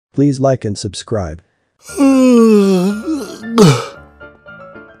Please like and subscribe.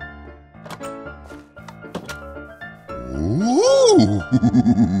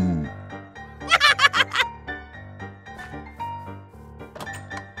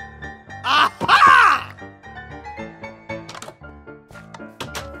 Aha!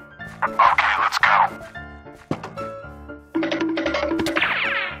 Okay, let's go.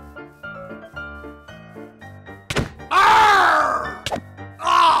 Arr!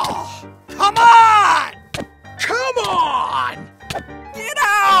 Oh, come on! Come on! Get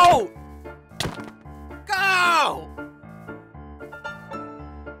out! Go!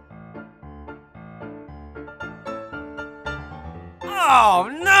 Oh,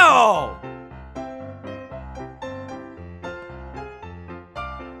 no!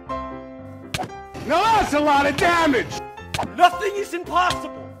 Now that's a lot of damage! Nothing is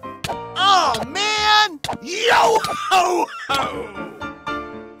impossible! Oh, man! Yo ho ho!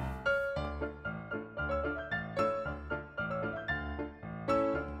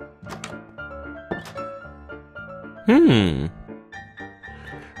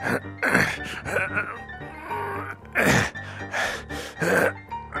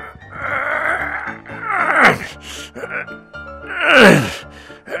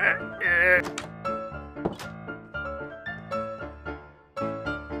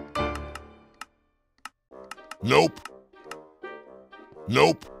 Nope.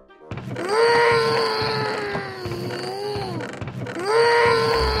 Nope.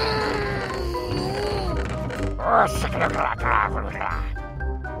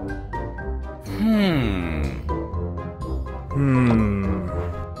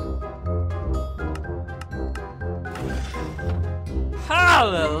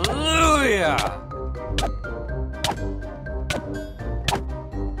 Hallelujah!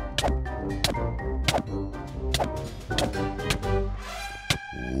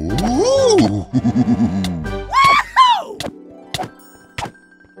 Ooh. Woohoo!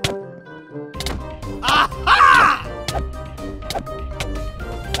 Aha!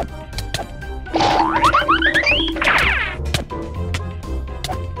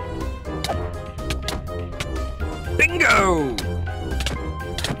 Bingo!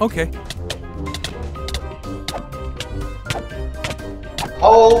 Okay.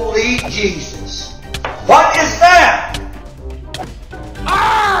 Holy Jesus. What is that?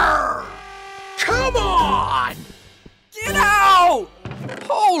 Arr! Come on! Get out!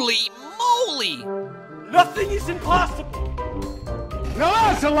 Holy moly! Nothing is impossible! Now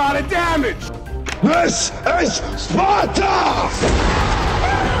that's a lot of damage! This is Sparta!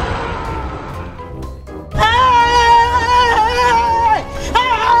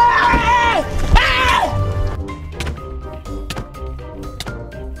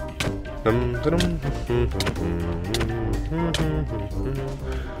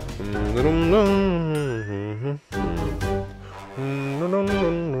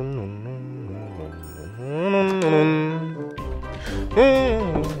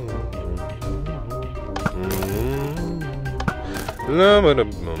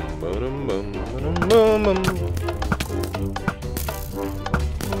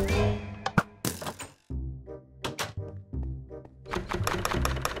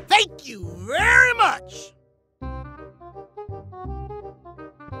 Thank you very much!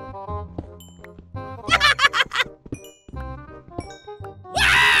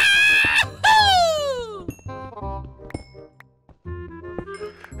 Wahoo!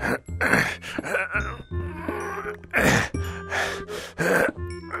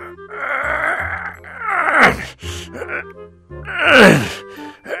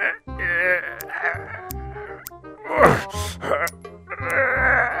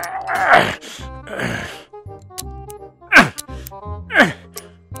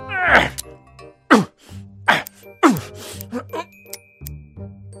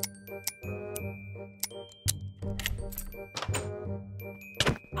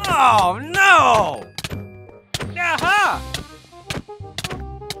 Oh no! Aha!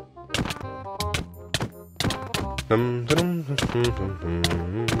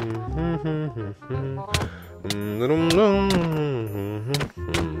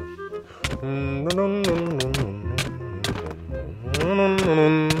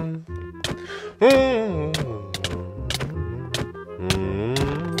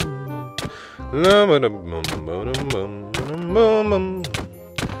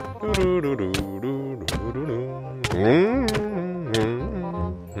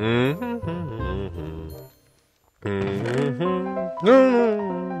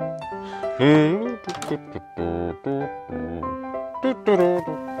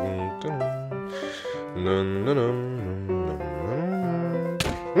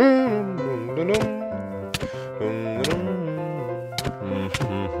 Thank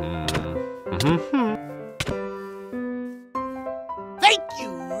you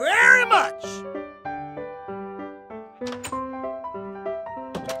very much!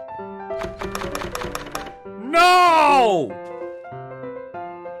 No!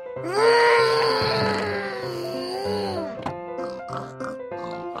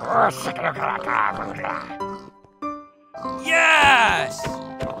 Yes!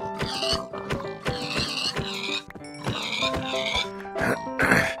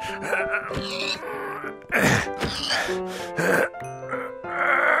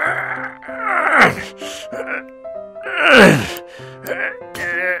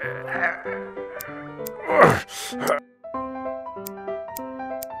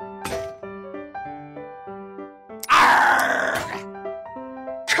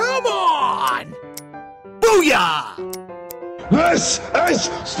 Come on! Booyah! This is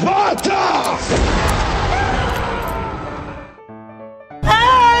Sparta!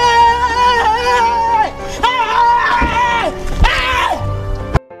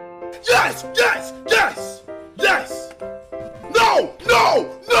 Yes! Yes! Yes! Yes! No!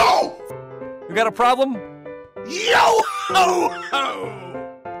 No! No! You got a problem? Yo ho ho!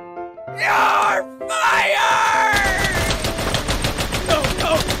 You're fired! No!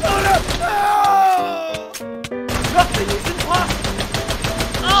 No! No! No! No! Nothing is impossible!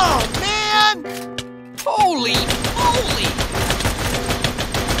 Oh, man! Holy moly!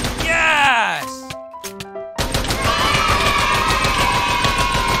 Yes!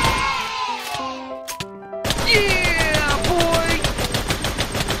 Yeah, boy!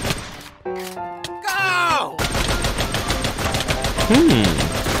 Go!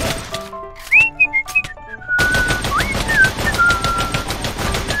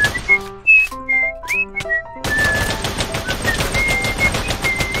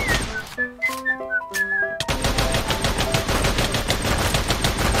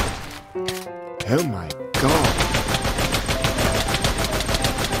 Oh my god.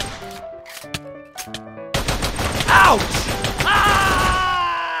 Ouch!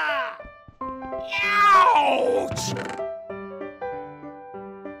 Ah! Ouch!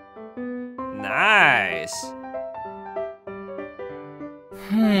 Nice.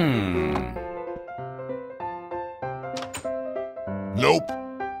 Nope.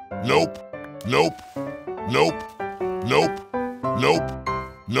 Nope. Nope. Nope. Nope. Nope.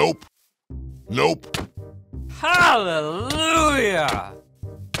 Nope. Nope. Hallelujah!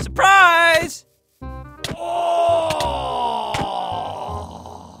 Surprise! Oh!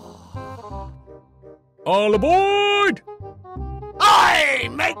 All aboard! Aye,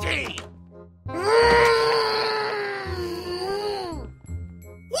 matey!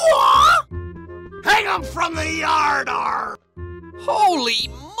 What? Hang 'em from the yard! Holy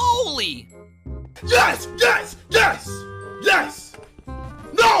moly! Yes! Yes! Yes! Yes!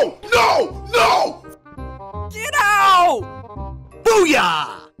 No! No! No! Get out!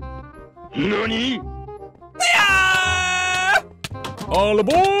 Booyah! Nani? Yeah! All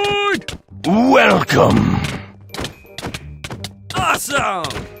aboard! Welcome. Awesome!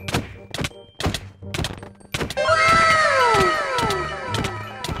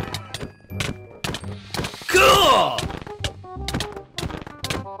 Cool!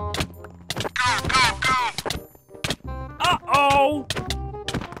 Uh-oh!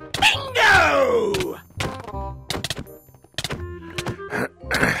 Bingo!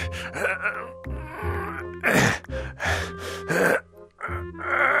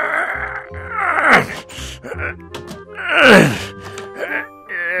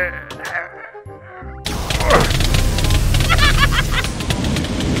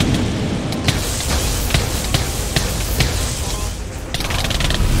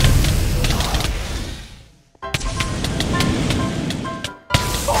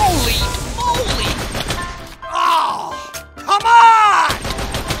 Holy moly! Oh, come on!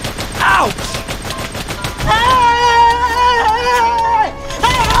 Ouch!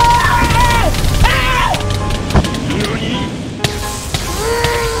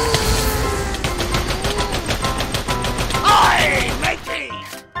 Aye, matey!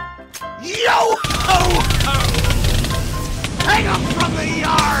 Yo ho ho! Hang 'em from the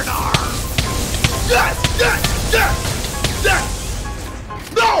yard! Yes! Yes! Yes! Yes!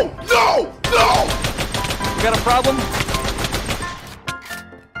 No! No! No! You got a problem?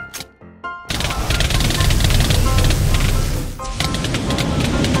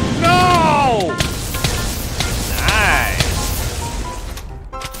 No! Nice.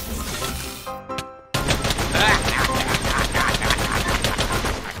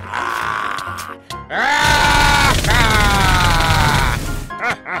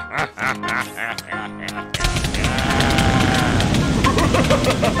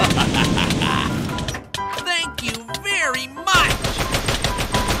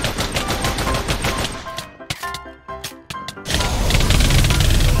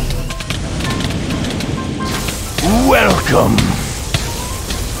 welcome.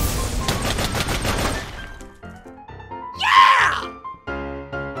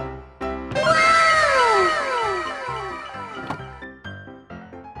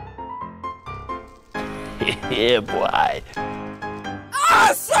 Yeah, boy.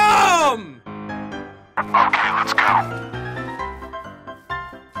 Awesome! Okay, let's go.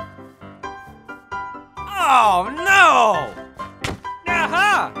 Oh, no!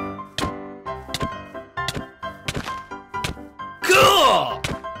 Aha! Cool!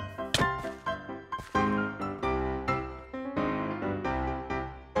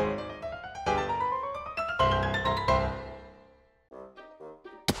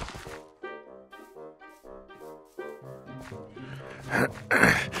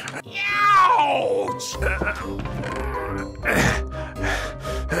 Ouch!